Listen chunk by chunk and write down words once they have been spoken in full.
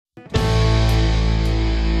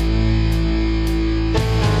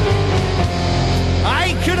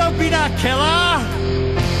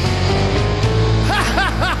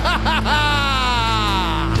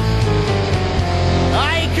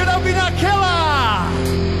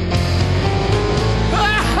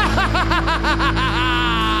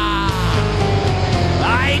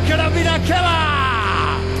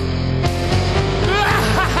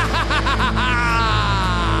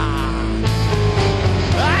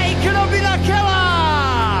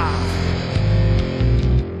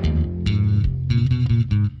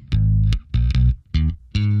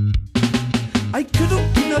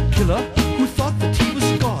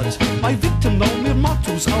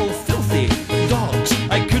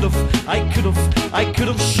I could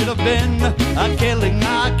have, should have been a killing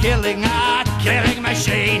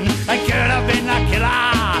machine. I could have been a killer.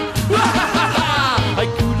 I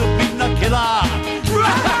could have been a killer.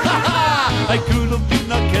 I could have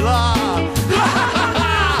been a killer.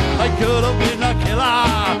 I could have been a killer.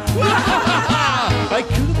 I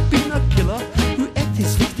could have been a killer who ate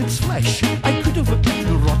his victim's flesh. I could have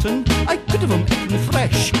eaten rotten. I could have eaten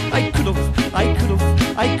fresh. I could have,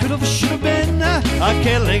 should have been a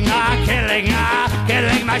killing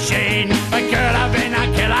machine. I could have been a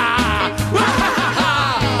killer.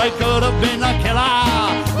 I could have been a killer.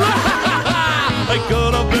 I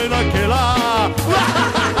could have been a killer.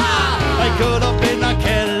 I could have been a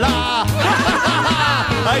killer.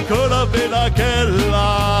 I could have been a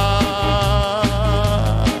killer.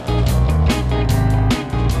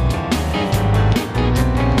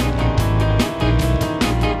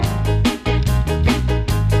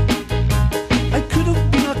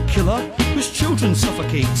 Whose children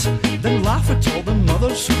suffocate, then laugh at all the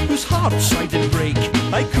mothers whose hearts I did break.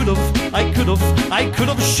 I could have,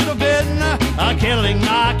 should have been a killing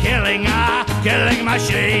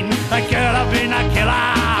machine. I could have been a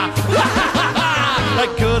killer. I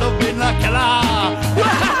could have been a killer.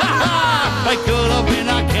 I could have been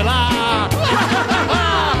a killer.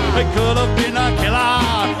 I could have been a killer.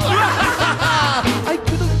 I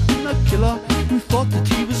could have been a killer who thought that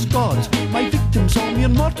he was God. My victims, all mere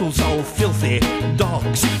mortals, all filthy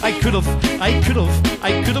dogs. I could have,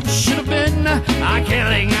 should have been a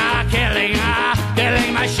killing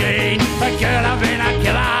machine. I could have been a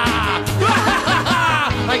killer.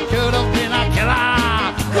 I could have been a killer.